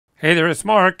Hey there, it's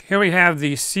Mark. Here we have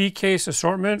the C case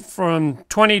assortment from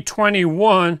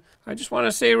 2021. I just want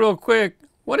to say real quick,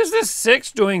 what is this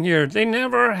 6 doing here? They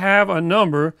never have a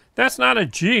number. That's not a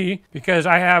G, because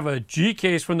I have a G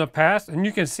case from the past, and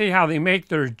you can see how they make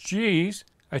their Gs.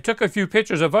 I took a few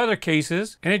pictures of other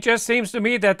cases, and it just seems to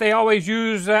me that they always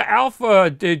use alpha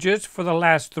digits for the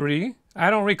last 3. I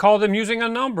don't recall them using a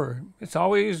number. It's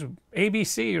always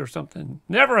ABC or something.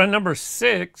 Never a number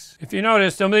 6. If you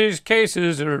notice, some of these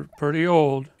cases are pretty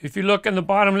old. If you look in the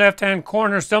bottom left-hand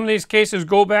corner, some of these cases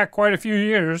go back quite a few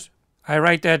years. I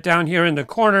write that down here in the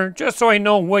corner just so I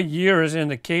know what year is in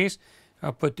the case.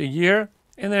 I'll put the year,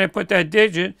 and then I put that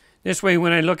digit. This way,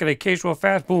 when I look at a case real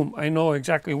fast, boom, I know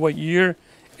exactly what year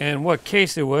and what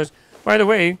case it was. By the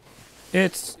way,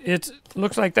 it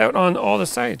looks like that on all the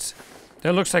sides.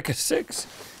 That looks like a 6.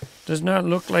 Does not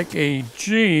look like a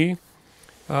G.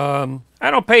 I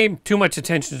don't pay too much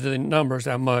attention to the numbers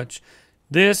that much.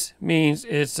 This means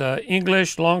it's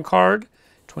English long card,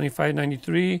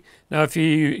 $25.93. Now, if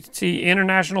you see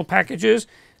international packages,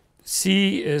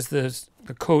 C is the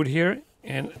code here,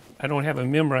 and I don't have it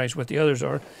memorized what the others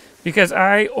are because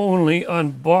I only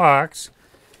unbox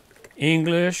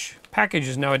English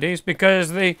packages nowadays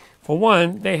because they, for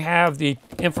one, they have the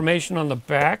information on the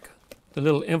back, the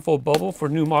little info bubble for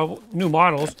new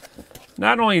models.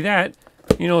 Not only that,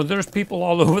 you know, there's people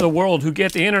all over the world who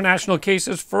get the international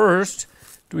cases first.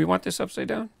 Do we want this upside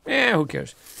down? Eh, who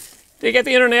cares? They get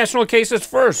the international cases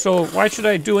first, so why should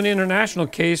I do an international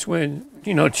case when,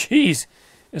 you know, geez,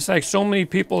 it's like so many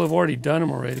people have already done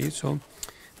them already. So,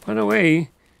 by the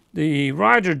way, the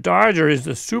Roger Dodger is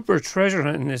the super treasure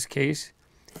hunt in this case,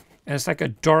 and it's like a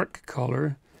dark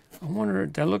color. I wonder,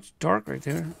 that looks dark right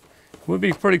there. Would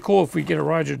be pretty cool if we get a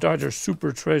Roger Dodger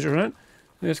super treasure hunt.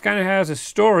 This kind of has a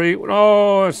story.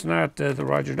 Oh, it's not the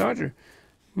Roger Dodger.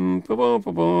 Oh,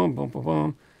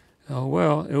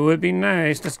 well, it would be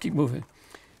nice. Let's keep moving.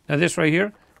 Now this right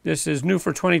here, this is new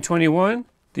for 2021,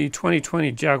 the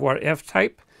 2020 Jaguar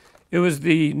F-Type. It was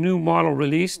the new model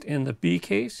released in the B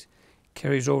case.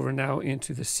 Carries over now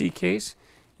into the C case.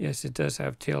 Yes, it does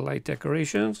have tail light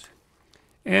decorations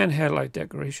and headlight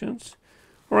decorations.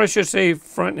 Or I should say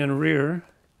front and rear.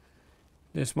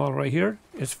 This model right here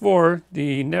is for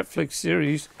the Netflix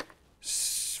series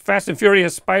Fast and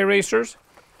Furious Spy Racers.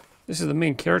 This is the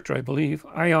main character, I believe.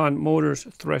 Ion Motors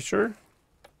Thresher.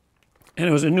 And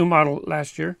it was a new model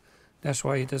last year. That's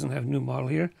why it doesn't have a new model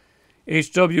here.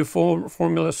 HW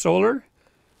Formula Solar.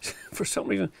 For some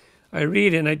reason, I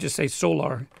read and I just say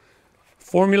solar.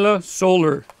 Formula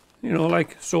Solar. You know,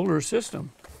 like solar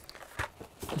system.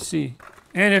 Let's see.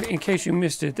 And if, in case you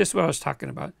missed it, this is what I was talking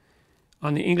about.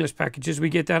 On the English packages, we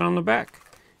get that on the back.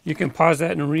 You can pause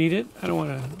that and read it. I don't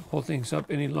want to hold things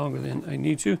up any longer than I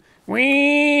need to.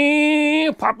 Whee!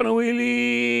 Popping a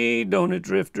wheelie, donut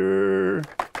drifter.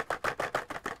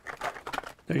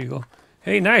 There you go.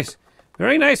 Hey, nice.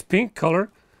 Very nice pink color.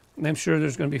 And I'm sure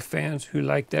there's going to be fans who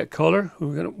like that color,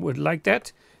 who would like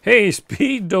that. Hey,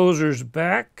 Speed Dozer's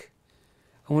back.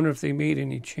 I wonder if they made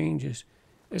any changes.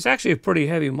 It's actually a pretty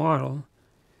heavy model.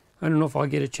 I don't know if I'll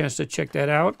get a chance to check that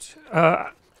out.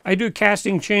 I do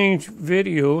casting change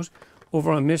videos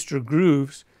over on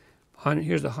mr.grooves.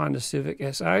 Here's the Honda Civic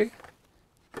Si.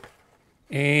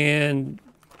 And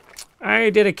I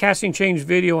did a casting change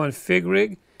video on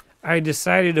FigRig. I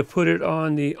decided to put it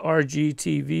on the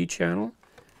RGTV channel.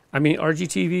 I mean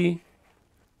RGTV,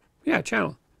 yeah,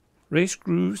 channel.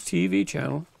 RaceGrooves TV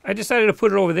channel. I decided to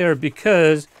put it over there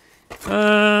because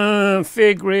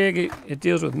FigRig, it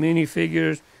deals with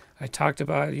minifigures. I talked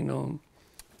about, you know,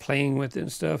 playing with it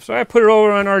and stuff. So I put it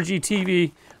over on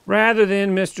RGTV rather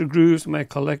than Mr. Grooves, my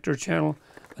collector channel.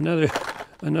 Another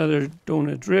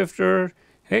donut drifter.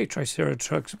 Hey,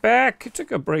 Triceratop's back. It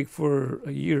took a break for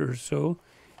a year or so.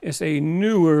 It's a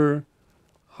newer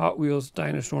Hot Wheels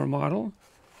dinosaur model.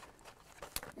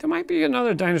 There might be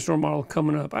another dinosaur model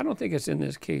coming up. I don't think it's in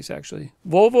this case, actually.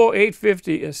 Volvo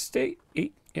 850 Estate.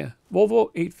 Volvo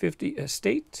 850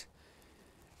 Estate.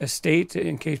 Estate,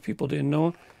 in case people didn't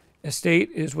know,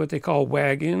 Estate is what they call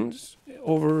wagons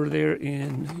over there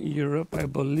in Europe, I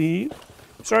believe.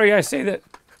 Sorry, I say that.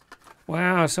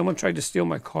 Wow, someone tried to steal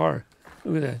my car.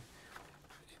 Look at that.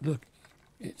 Look,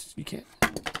 you can't.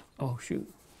 Oh,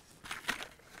 shoot.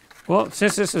 Well,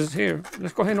 since this is here,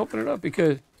 let's go ahead and open it up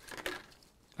because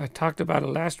I talked about it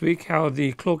last week, how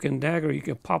the cloak and dagger, you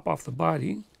can pop off the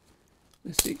body.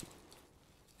 Let's see.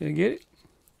 Did I get it?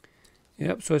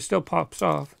 Yep, so it still pops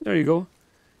off. There you go.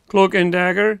 Cloak and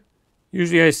dagger.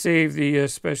 Usually I save the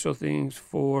special things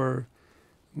for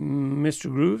Mr.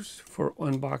 Grooves for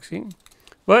unboxing.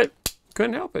 But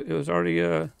couldn't help it. It was already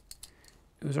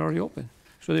open.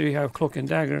 So there you have Cloak and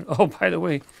Dagger. Oh, by the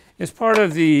way, it's part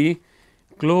of the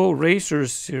Glow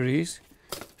Racers series.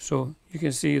 So you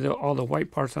can see all the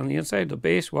white parts on the inside, the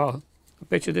base. Wow, I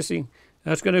bet you this thing,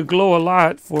 that's going to glow a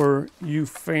lot for you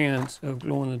fans of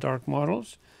glow-in-the-dark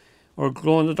models or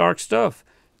glow-in-the-dark stuff.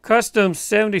 Custom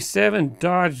 77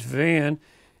 Dodge van.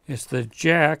 It's the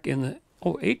Jack in the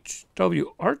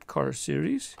HW Art Car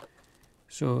series.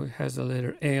 So it has the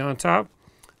letter A on top.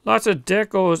 Lots of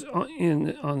decos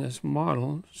on this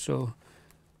model. So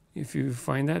if you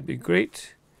find that, be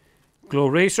great. Glow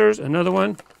Racers, another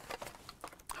one.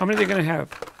 How many are they going to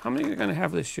have? How many are they going to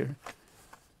have this year?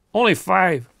 Only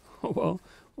 5. Oh, well,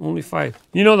 only 5.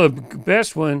 You know the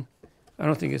best one, I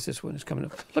don't think it's this one. It's coming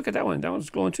up. Look at that one. That one's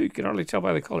glowing too. You can hardly tell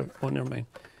by the color. Oh, never mind.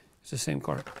 It's the same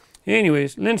car.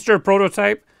 Anyways, Leinster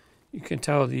prototype. You can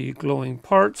tell the glowing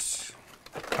parts,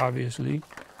 obviously.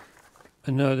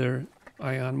 Another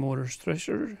Ion Motors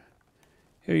thresher.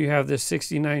 Here you have the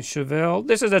 69 Chevelle.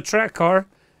 This is a track car.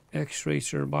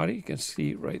 X-Racer body. You can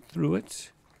see right through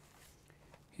it.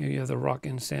 Here you have the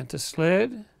Rockin' Santa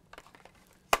sled.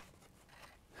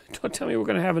 Don't tell me we're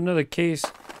going to have another case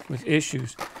with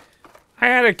issues. I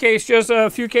had a case just a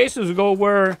few cases ago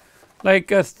where like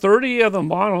 30 of the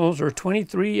models, or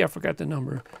 23, I forgot the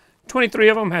number. 23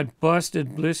 of them had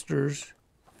busted blisters.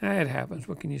 It happens.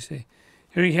 What can you say?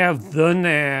 Here you have the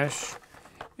Nash.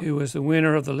 It was the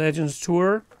winner of the Legends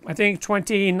Tour. I think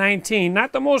 2019,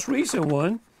 not the most recent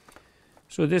one.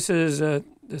 So this is the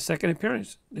second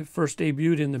appearance. It first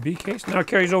debuted in the B case. Now it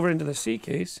carries over into the C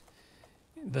case.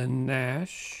 The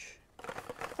Nash.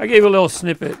 I gave a little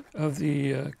snippet of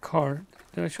the car.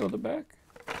 Did I show the back?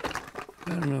 I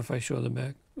don't know if I show the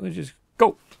back. Let's just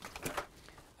go.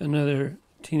 Another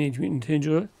Teenage Mutant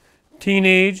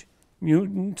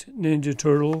Ninja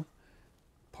Turtle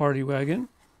party wagon.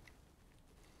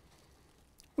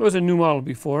 It was a new model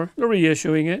before. They're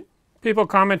reissuing it. People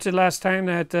commented last time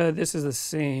that this is the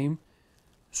same.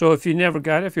 So if you never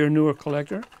got it, if you're a newer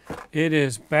collector, it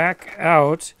is back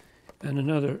out. And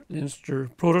another Leinster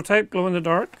prototype,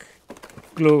 glow-in-the-dark.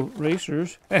 Glow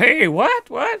Racers. Hey, what?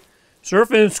 What?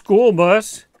 Surfin School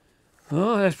Bus.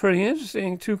 Oh, that's pretty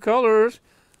interesting. 2 colors.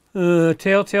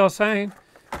 Telltale sign.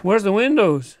 Where's the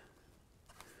windows?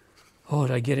 Oh,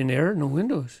 did I get in there? No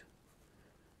windows.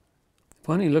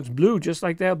 Funny, looks blue, just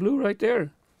like that blue right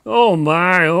there. Oh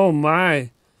my, oh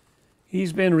my.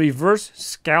 He's been reverse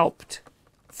scalped.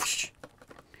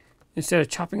 Instead of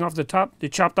chopping off the top, they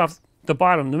chopped off the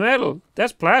bottom, the metal.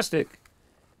 That's plastic.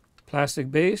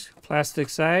 Plastic base, plastic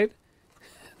side.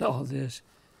 All this.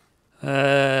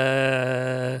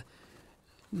 Let's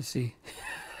see.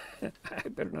 I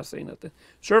better not say nothing.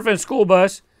 Surfin School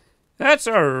Bus. That's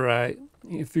all right.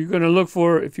 If you're going to look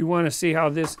for, if you want to see how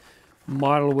this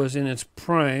model was in its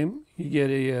prime, you get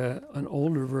an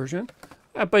older version.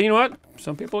 But you know what?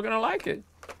 Some people are going to like it.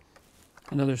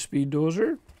 Another speed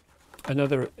dozer.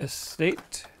 Another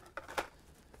estate.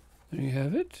 There you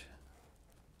have it.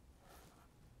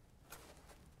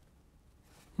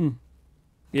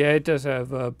 Yeah, it does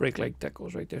have brake light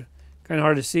decals right there. Kind of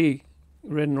hard to see.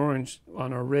 Red and orange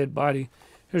on a red body.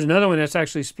 Here's another one that's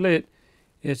actually split.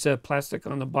 It's plastic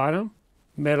on the bottom,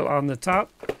 metal on the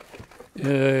top.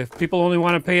 If people only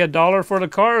want to pay $1 for the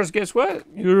cars, guess what?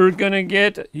 You're gonna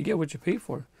get what you pay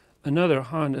for. Another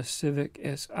Honda Civic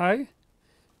Si.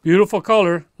 Beautiful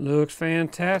color, looks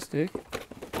fantastic.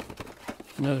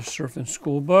 Another Surfin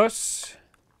School Bus.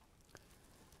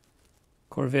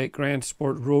 Corvette Grand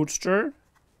Sport Roadster.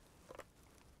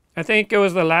 I think it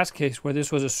was the last case where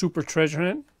this was a super treasure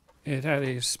hunt. It had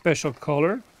a special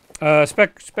color,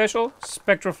 special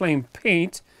Spectraflame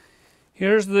paint.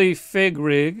 Here's the fig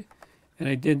rig, and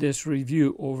I did this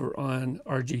review over on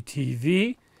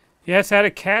RGTV. Yeah, it's had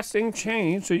a casting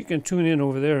change, so you can tune in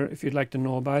over there if you'd like to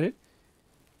know about it.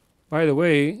 By the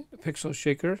way, Pixel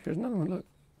Shaker. Here's another one. Look,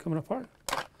 coming apart.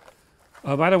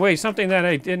 By the way, something that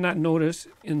I did not notice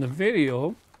in the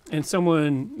video, and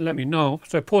someone let me know,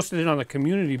 so I posted it on the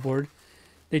community board.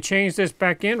 They changed this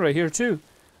back in right here too.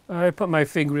 I put my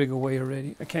fig rig away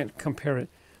already. I can't compare it.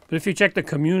 But if you check the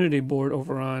community board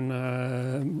over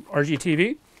on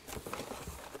RGTV,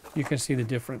 you can see the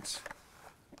difference.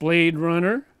 Blade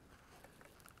Runner,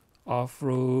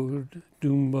 off-road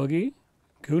doom buggy.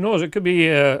 Who knows? It could be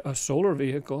a solar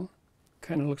vehicle.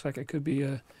 Kind of looks like it could be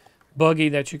a buggy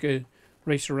that you could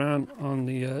race around on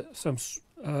the some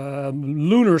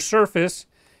lunar surface.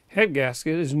 Head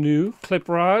gasket is new. Clip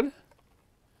rod,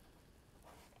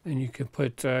 and you can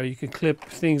put you can clip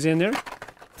things in there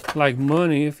like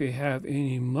money if you have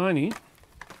any money.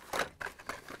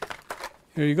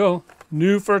 Here you go.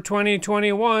 New for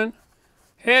 2021.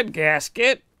 Head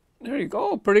gasket. There you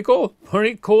go. Pretty cool.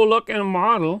 Pretty cool looking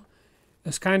model.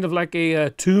 It's kind of like a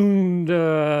tuned,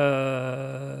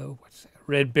 what's that?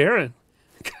 Red Baron.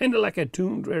 Kind of like a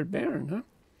tuned Red Baron, huh?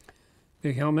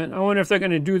 Big helmet. I wonder if they're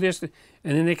going to do this, and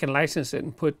then they can license it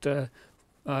and put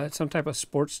some type of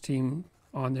sports team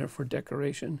on there for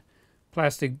decoration.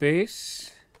 Plastic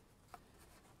base.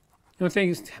 The only thing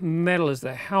is metal is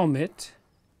the helmet.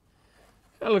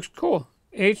 That looks cool.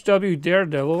 HW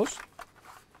Daredevils.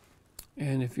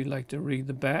 And if you'd like to read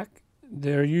the back,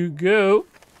 there you go.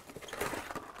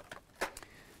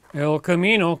 El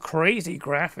Camino, crazy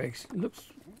graphics. It looks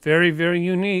very, very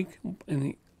unique in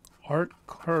the Art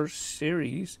Car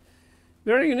series.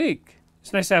 Very unique.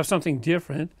 It's nice to have something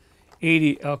different.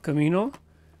 80 El Camino.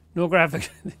 No graphics.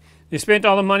 They spent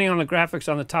all the money on the graphics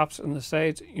on the tops and the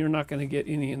sides. You're not going to get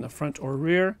any in the front or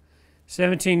rear.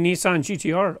 17 Nissan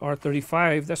GT-R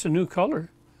R35. That's a new color.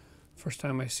 First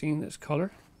time I've seen this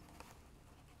color.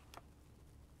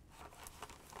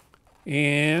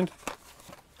 And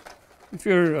if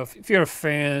you're a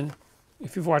fan,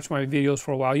 if you've watched my videos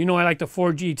for a while, you know I like the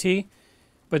Ford GT.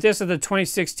 But this is the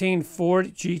 2016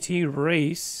 Ford GT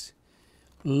Race.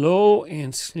 Low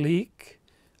and sleek.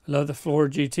 I love the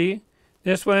Ford GT.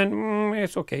 This one,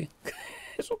 it's okay.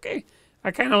 It's okay.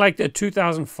 I kind of like the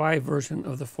 2005 version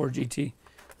of the Ford GT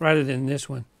rather than this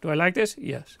one. Do I like this?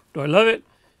 Yes. Do I love it?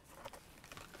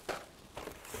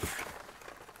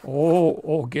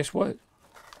 Oh, guess what?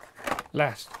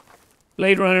 Last.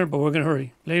 Blade Runner, but we're going to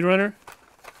hurry. Blade Runner.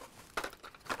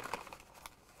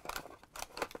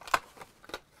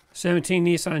 17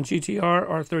 Nissan GT-R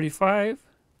R35.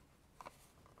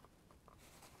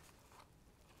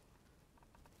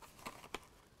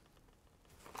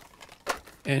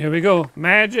 And here we go.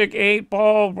 Magic 8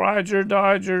 Ball Roger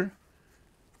Dodger.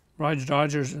 Roger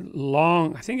Dodger's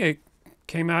long. I think it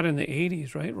came out in the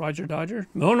 80s, right? Roger Dodger?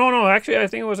 No. Actually, I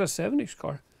think it was a 70s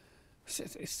car.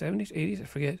 70s, 80s, I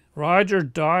forget. Roger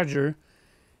Dodger.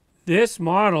 This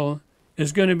model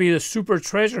is going to be the super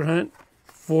treasure hunt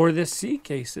for the C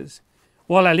cases.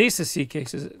 Well, at least the C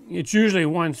cases. It's usually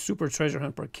one super treasure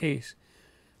hunt per case.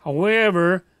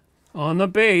 However, on the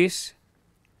base,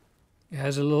 it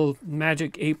has a little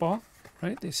magic 8 ball,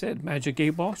 right? They said magic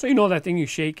 8 ball. So you know that thing, you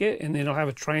shake it, and then it'll have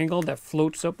a triangle that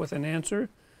floats up with an answer.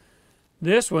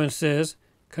 This one says,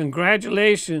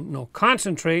 congratulations, no,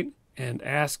 concentrate and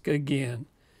ask again.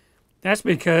 That's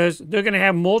because they're going to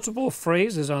have multiple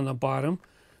phrases on the bottom.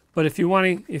 But if you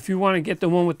want to get the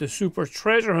one with the super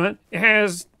treasure hunt, it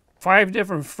has 5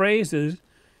 different phrases.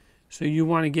 So you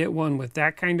want to get one with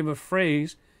that kind of a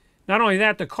phrase. Not only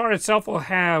that, the car itself will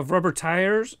have rubber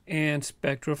tires and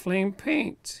Spectra Flame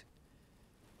paint.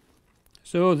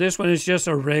 So this one is just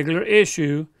a regular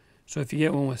issue. So if you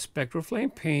get one with Spectra Flame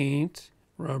paint,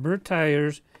 rubber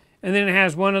tires, and then it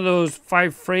has one of those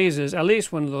 5 phrases, at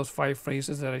least one of those 5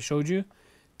 phrases that I showed you,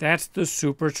 that's the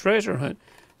super treasure hunt.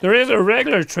 There is a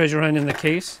regular treasure hunt in the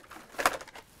case.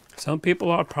 Some people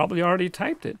are probably already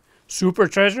typed it. Super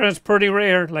treasure hunt's pretty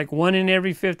rare, like 1 in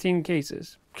every 15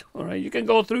 cases. All right, you could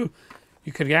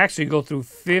actually go through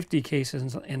 50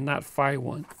 cases and not find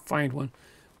one.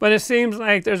 But it seems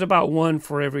like there's about 1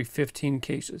 for every 15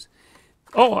 cases.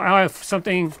 Oh, I have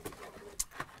something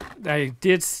I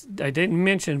didn't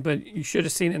mention, but you should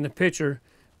have seen it in the picture.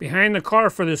 Behind the car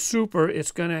for the Super,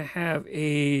 it's going to have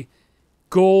a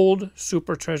gold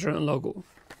Super Treasure Hunt logo.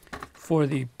 For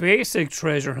the basic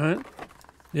treasure hunt,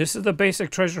 this is the basic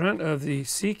treasure hunt of the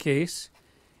C case.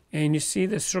 And you see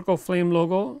the Circle Flame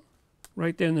logo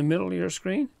right there in the middle of your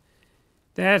screen.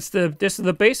 This is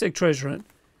the basic treasure hunt.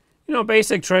 You know,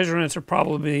 basic treasure hunts are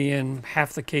probably in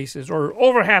half the cases or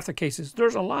over half the cases.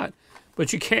 There's a lot,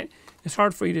 but you can't. It's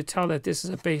hard for you to tell that this is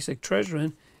a basic treasure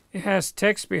hunt. It has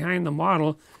text behind the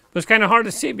model, but it's kind of hard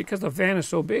to see because the van is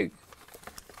so big.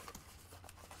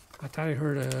 I thought I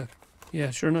heard a,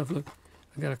 yeah, sure enough, look,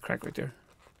 I got a crack right there.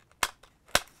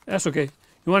 That's okay.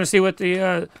 You want to see what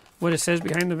it says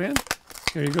behind the van?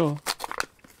 Here you go.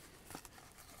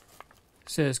 It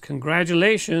says,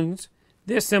 congratulations.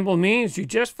 This symbol means you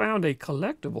just found a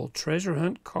collectible treasure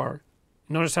hunt car.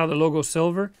 Notice how the logo's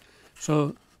silver?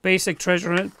 So, basic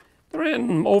treasure hunt. They're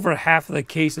in over half of the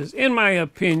cases, in my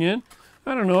opinion.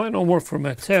 I don't know. I don't work for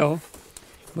Mattel.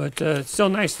 But it's still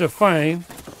nice to find.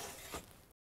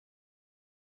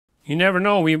 You never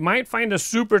know. We might find a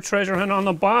super treasure hunt on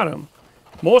the bottom.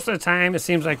 Most of the time, it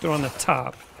seems like they're on the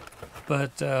top.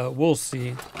 But we'll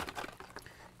see.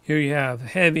 Here you have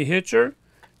Heavy Hitcher.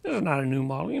 This is not a new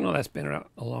model. You know that's been around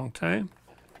a long time.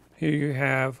 Here you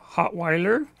have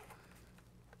Hotweiler.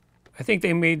 I think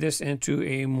they made this into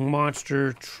a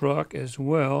monster truck as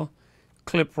well.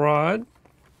 Clip Rod.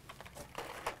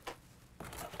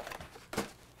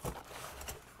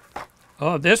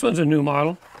 Oh, this one's a new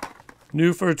model.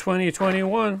 New for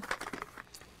 2021.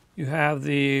 You have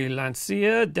the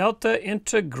Lancia Delta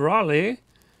Integrale.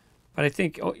 But I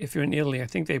think, oh, if you're in Italy, I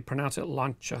think they pronounce it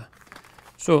Lancia.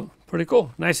 So, pretty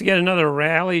cool. Nice to get another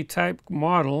rally type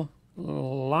model.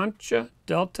 Lancia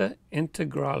Delta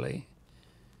Integrale.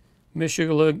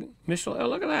 Michelin, oh,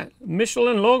 look at that.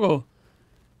 Michelin logo.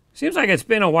 Seems like it's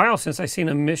been a while since I've seen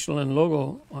a Michelin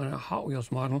logo on a Hot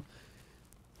Wheels model.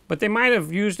 But they might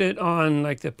have used it on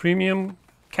like the premium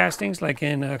castings, like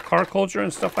in car culture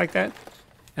and stuff like that.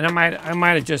 And I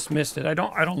might have just missed it. I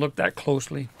don't look that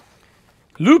closely.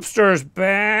 Loopster's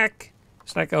back.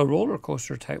 It's like a roller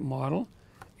coaster type model.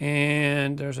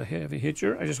 And there's a heavy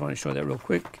hitcher. I just want to show that real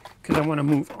quick because I want to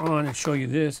move on and show you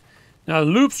this. Now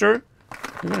the Loopster,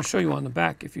 I'm going to show you on the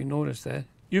back if you notice that.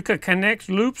 You could connect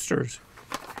Loopsters.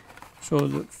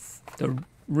 So the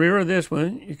rear of this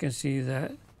one, you can see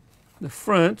that the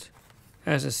front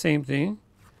has the same thing.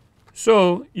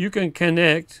 So you can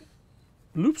connect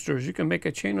Loopsters. You can make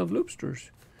a chain of Loopsters.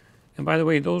 And by the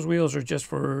way, those wheels are just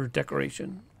for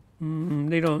decoration.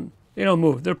 They don't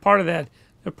move. They're part of that.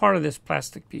 They're part of this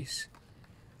plastic piece.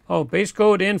 Oh, base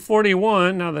code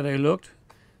N41. Now that I looked,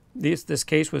 this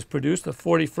case was produced the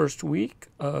 41st week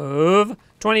of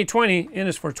 2020. N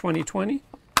is for 2020.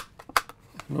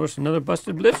 Notice another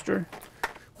busted blister.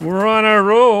 We're on a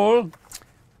roll.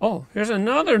 Oh, here's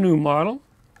another new model.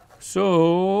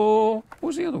 So, what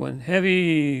was the other one?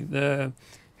 Heavy, the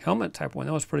helmet type one.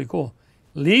 That was pretty cool.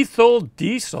 Lethal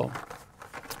Diesel.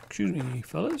 Excuse me,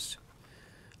 fellas.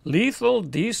 Lethal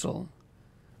Diesel.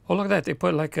 Oh, look at that. They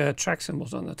put like track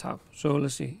symbols on the top. So,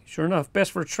 let's see. Sure enough,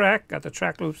 best for track. Got the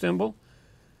track loop symbol.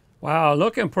 Wow,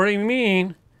 looking pretty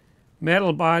mean.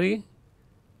 Metal body.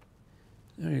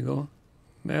 There you go.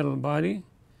 Metal body.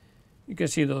 You can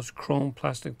see those chrome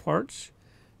plastic parts.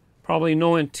 Probably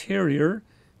no interior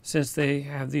since they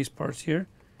have these parts here.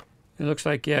 It looks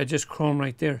like, yeah, just chrome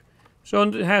right there. So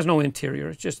it has no interior.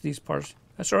 It's just these parts.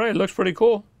 That's all right. It looks pretty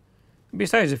cool.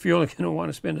 Besides, if you're only going to want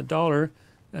to spend $1,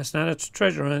 that's not its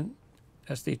treasure hunt.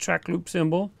 That's the track loop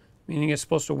symbol, meaning it's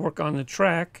supposed to work on the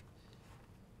track.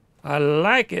 I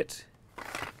like it.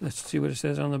 Let's see what it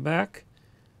says on the back.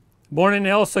 Born in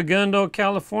El Segundo,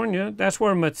 California. That's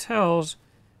where Mattel's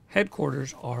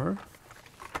headquarters are.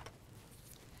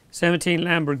 17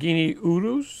 Lamborghini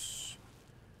Urus.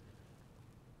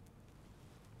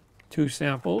 2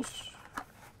 samples.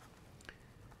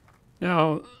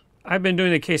 Now, I've been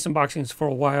doing the case unboxings for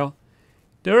a while.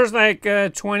 There's like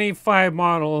 25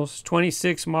 models,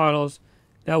 26 models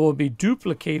that will be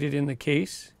duplicated in the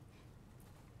case.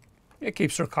 It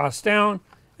keeps their costs down.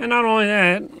 And not only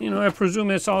that, you know, I presume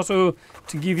it's also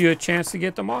to give you a chance to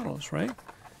get the models, right?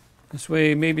 This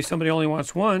way, maybe somebody only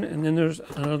wants one, and then there's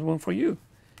another one for you.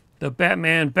 The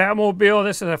Batman Batmobile.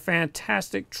 This is a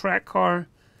fantastic track car.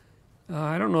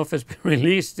 I don't know if it's been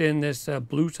released in this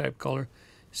blue type color.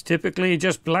 It's typically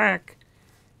just black.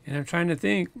 And I'm trying to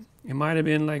think. It might have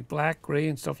been like black, gray,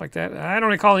 and stuff like that. I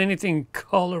don't recall anything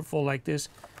colorful like this.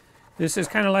 This is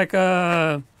kind of like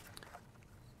a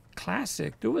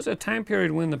classic. There was a time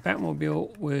period when the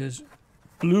Batmobile was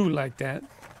blue like that.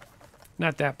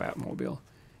 Not that Batmobile.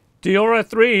 Deora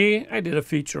III. I did a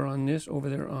feature on this over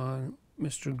there on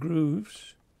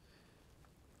Mr.Grooves.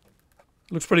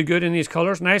 Looks pretty good in these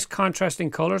colors. Nice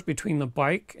contrasting colors between the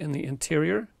bike and the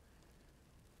interior.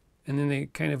 And then they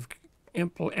kind of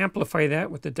amplify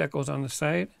that with the decals on the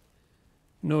side.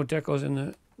 No decals in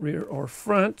the rear or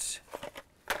front.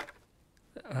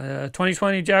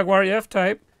 2020 Jaguar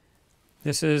F-Type.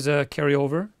 This is a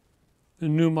carryover. The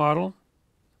new model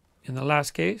in the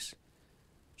last case.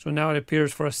 So now it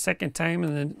appears for a second time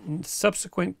in the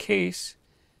subsequent case.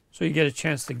 So you get a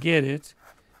chance to get it.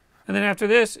 And then after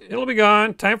this, it'll be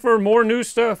gone. Time for more new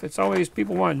stuff. It's always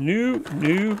people want new,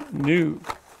 new, new.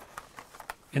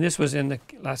 And this was in the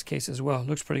last case as well.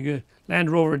 Looks pretty good.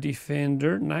 Land Rover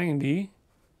Defender 90.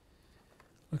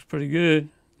 Looks pretty good.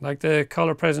 Like the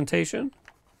color presentation.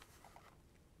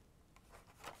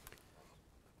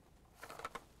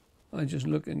 I'm just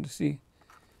looking to see.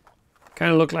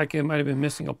 Kind of looked like it might have been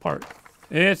missing a part.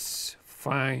 It's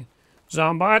fine.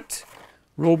 Zombot.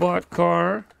 Robot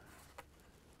car.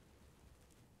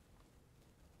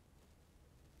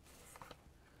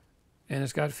 And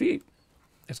it's got feet.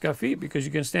 It's got feet because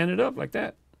you can stand it up like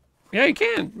that. Yeah, you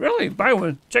can. Really. Buy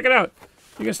one. Check it out.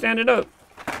 You can stand it up.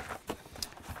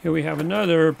 Here we have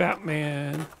another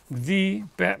Batman. The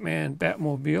Batman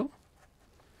Batmobile.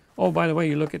 Oh, by the way,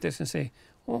 you look at this and say,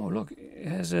 oh, look, it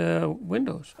has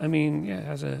windows. I mean, yeah, it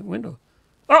has a window.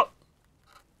 Oh!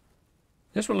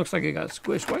 This one looks like it got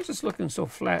squished. Why is this looking so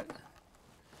flat?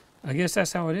 I guess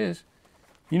that's how it is.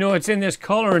 You know, it's in this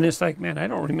color, and it's like, man, I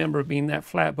don't remember it being that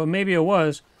flat, but maybe it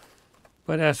was.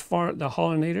 But as far the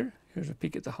Hollinator, here's a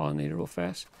peek at the Hollinator real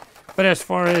fast. But as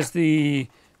far as the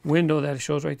window that it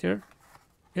shows right there,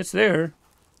 it's there.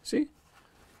 See?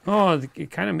 Oh,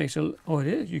 it kind of makes it, oh, it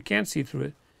is. You can't see through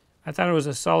it. I thought it was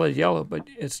a solid yellow, but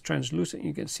it's translucent.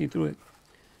 You can see through it.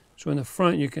 So in the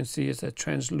front, you can see it's a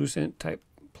translucent type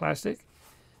plastic.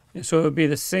 And so it would be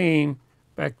the same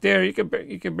back there. You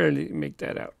can barely make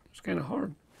that out. It's kind of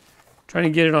hard. Trying to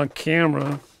get it on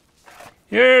camera.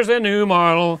 Here's a new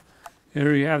model.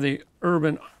 Here you have the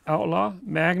Urban Outlaw,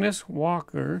 Magnus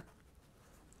Walker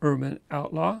Urban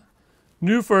Outlaw.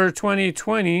 New for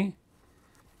 2020.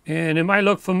 And it might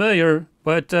look familiar,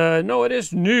 but no, it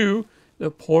is new. The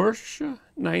Porsche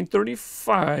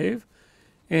 935.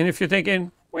 And if you're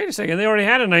thinking, wait a second, they already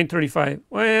had a 935.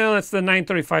 Well, it's the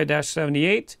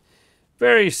 935-78.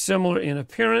 Very similar in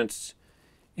appearance.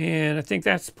 And I think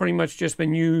that's pretty much just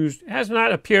been used. It has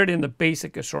not appeared in the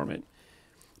basic assortment.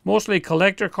 Mostly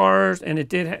collector cars, and it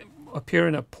did appear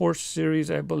in a Porsche series,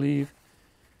 I believe.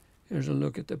 Here's a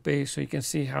look at the base so you can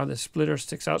see how the splitter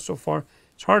sticks out so far.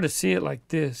 It's hard to see it like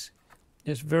this.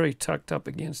 It's very tucked up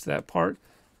against that part.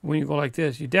 When you go like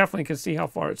this, you definitely can see how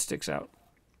far it sticks out.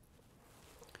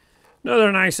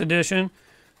 Another nice addition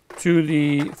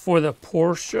to for the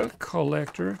Porsche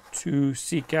collector to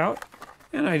seek out.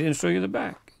 And I didn't show you the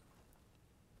back.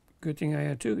 Good thing I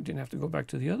had two. Didn't have to go back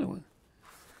to the other one.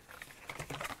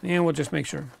 And we'll just make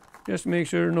sure. Just make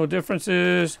sure no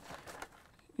differences.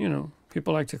 You know,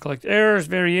 people like to collect errors,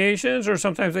 variations, or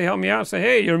sometimes they help me out and say,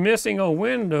 hey, you're missing a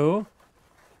window.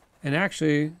 And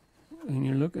actually, when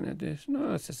you're looking at this,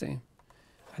 no, it's the same.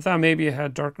 I thought maybe it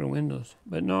had darker windows,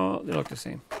 but no, they look the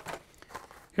same.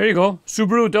 Here you go.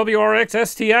 Subaru WRX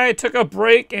Sti took a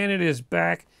break, and it is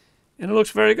back. And it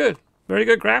looks very good. Very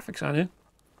good graphics on it.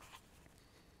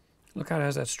 Look how it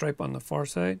has that stripe on the far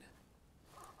side.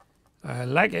 I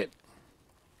like it.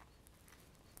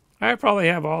 I probably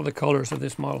have all the colors of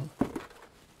this model.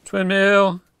 Twin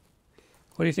mill.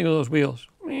 What do you think of those wheels?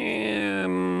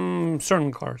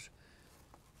 Certain cars.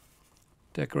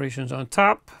 Decorations on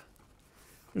top.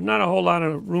 There's not a whole lot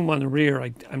of room on the rear.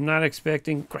 I'm not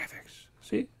expecting graphics.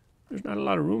 See? There's not a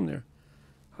lot of room there.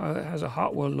 It has a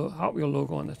Hot Wheel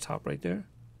logo on the top right there.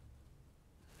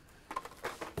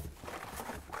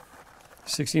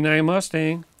 69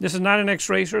 Mustang. This is not an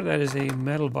X-Racer. That is a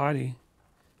metal body.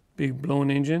 Big blown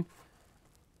engine.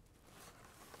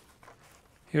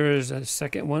 Here is a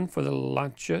second one for the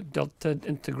Lancia Delta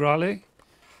Integrale.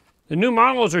 The new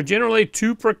models are generally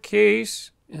 2 per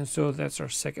case. And so that's our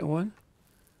second one.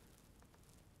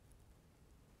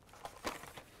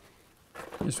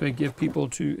 This way give people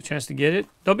a chance to get it.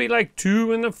 There'll be like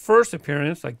 2 in the first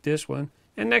appearance, like this one.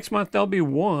 And next month there'll be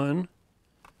 1.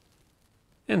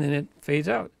 And then it fades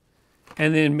out.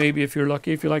 And then maybe if you're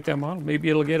lucky, if you like that model, maybe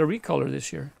it'll get a recolor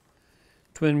this year.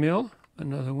 Twin mill,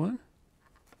 another one.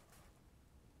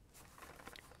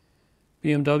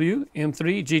 BMW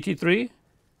M3 GT3.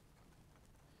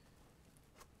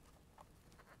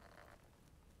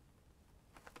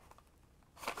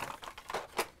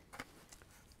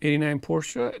 '89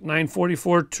 Porsche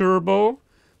 944 Turbo.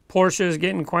 Porsche is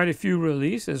getting quite a few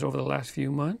releases over the last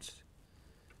few months.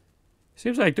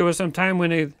 Seems like there was some time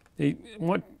when they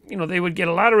would get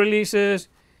a lot of releases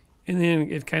and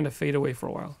then it kind of fade away for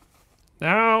a while.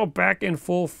 Now back in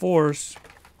full force,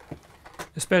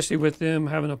 especially with them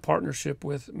having a partnership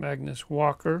with Magnus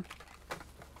Walker.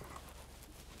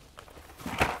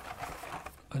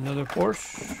 Another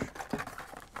Porsche.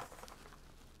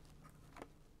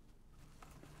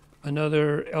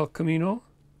 Another El Camino,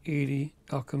 80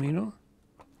 El Camino.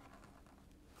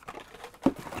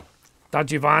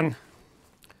 Dodge van.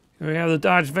 Here we have the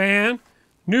Dodge van.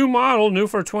 New model, new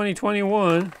for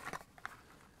 2021.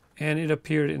 And it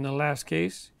appeared in the last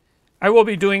case. I will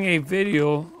be doing a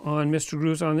video on Mr.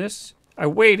 Grooves on this. I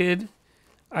waited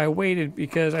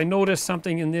because I noticed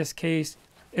something in this case.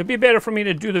 It'd be better for me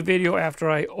to do the video after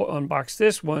I unbox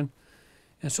this one.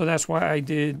 And so that's why I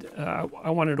did, I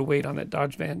wanted to wait on that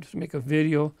Dodge van to make a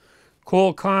video.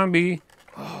 Kool Kombi.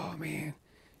 Oh, man.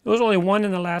 There was only one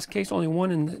in the last case, only one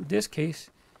in this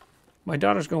case. My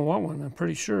daughter's going to want one, I'm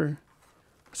pretty sure.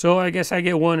 So I guess I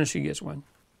get one and she gets one.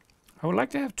 I would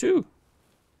like to have 2.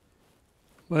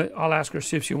 But I'll ask her,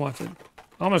 see if she wants it.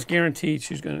 Almost guaranteed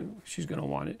she's gonna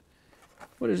want it.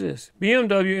 What is this?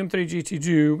 BMW M3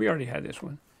 GT2. We already had this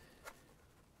one.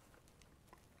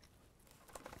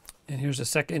 And here's a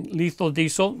second lethal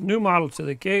diesel. New model to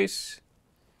the case.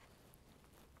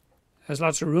 Has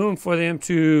lots of room for them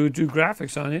to do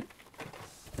graphics on it.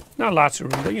 Not lots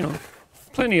of room, but you know,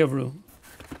 plenty of room.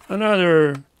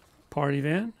 Another party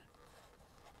van.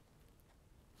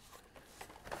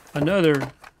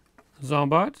 Another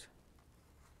Zombot.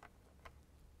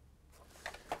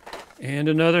 And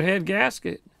another head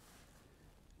gasket.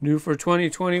 New for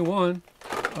 2021.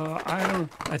 I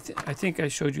think I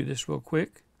showed you this real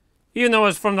quick. Even though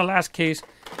it's from the last case,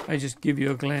 I just give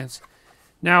you a glance.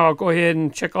 Now I'll go ahead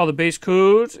and check all the base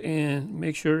codes and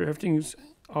make sure everything's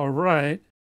all right.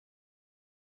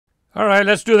 All right,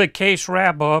 let's do the case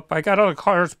wrap up. I got all the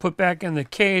cars put back in the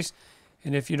case.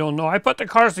 And if you don't know, I put the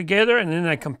cars together and then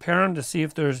I compare them to see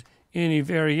if there's any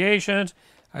variations.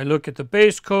 I look at the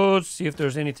base codes, see if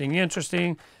there's anything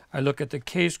interesting. I look at the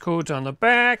case codes on the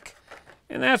back.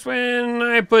 And that's when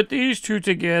I put these two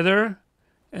together.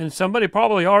 And somebody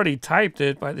probably already typed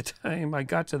it by the time I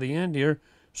got to the end here.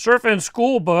 Surfin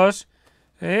School Bus.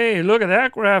 Hey, look at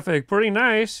that graphic. Pretty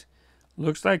nice.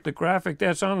 Looks like the graphic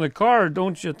that's on the card,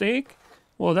 don't you think?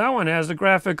 Well, that one has the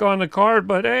graphic on the card,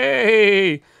 but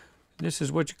hey, this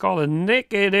is what you call a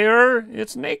NEKKID error.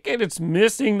 It's naked. It's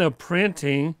missing the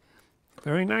printing.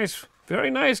 Very nice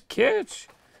catch.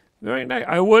 Very nice.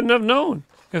 I wouldn't have known.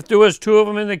 If there was two of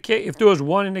them in the case, if there was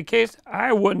one in the case,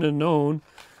 I wouldn't have known.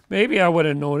 Maybe I would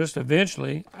have noticed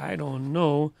eventually. I don't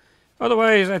know.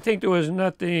 Otherwise, I think there was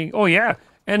nothing. Oh, yeah.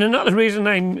 And another reason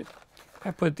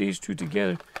I put these two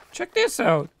together. Check this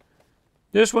out.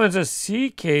 This one's a C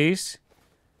case.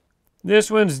 This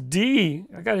one's D.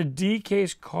 I got a D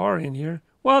case car in here.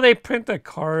 Well, they print the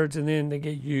cards and then they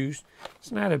get used.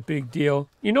 It's not a big deal.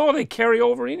 You know they carry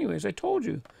over anyways. I told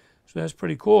you. So that's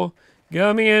pretty cool.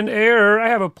 Gummy and error. I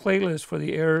have a playlist for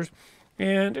the errors.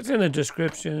 And it's in the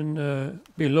description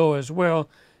below as well.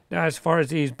 Now, as far as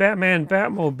these Batman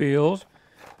Batmobiles,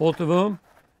 both of them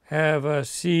have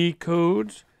C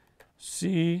codes.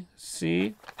 C.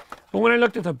 But when I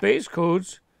looked at the base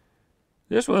codes,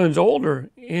 this one's older,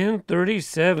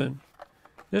 N37.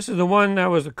 This is the one that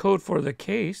was the code for the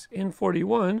case,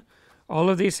 N41. All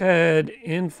of these had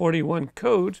N41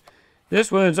 codes.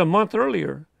 This one's a month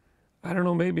earlier. I don't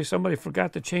know, maybe somebody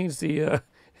forgot to change the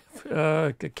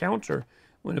counter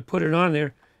when they put it on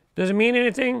there. Does it mean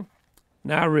anything?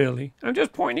 Not really. I'm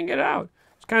just pointing it out.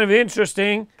 It's kind of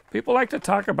interesting. People like to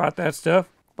talk about that stuff.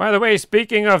 By the way,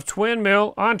 speaking of twin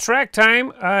mill, on track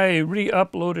time, I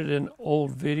re-uploaded an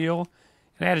old video.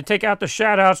 And I had to take out the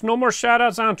shout-outs. No more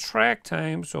shout-outs on track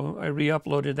time, so I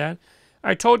re-uploaded that.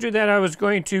 I told you that I was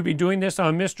going to be doing this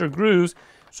on Mr.Grooves,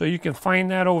 so you can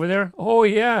find that over there. Oh,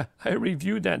 yeah, I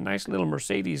reviewed that nice little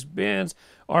Mercedes-Benz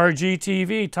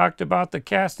RGTV, talked about the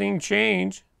casting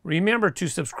change. Remember to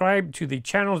subscribe to the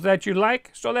channels that you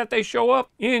like so that they show up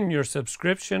in your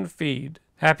subscription feed.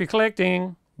 Happy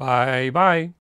collecting. Bye-bye.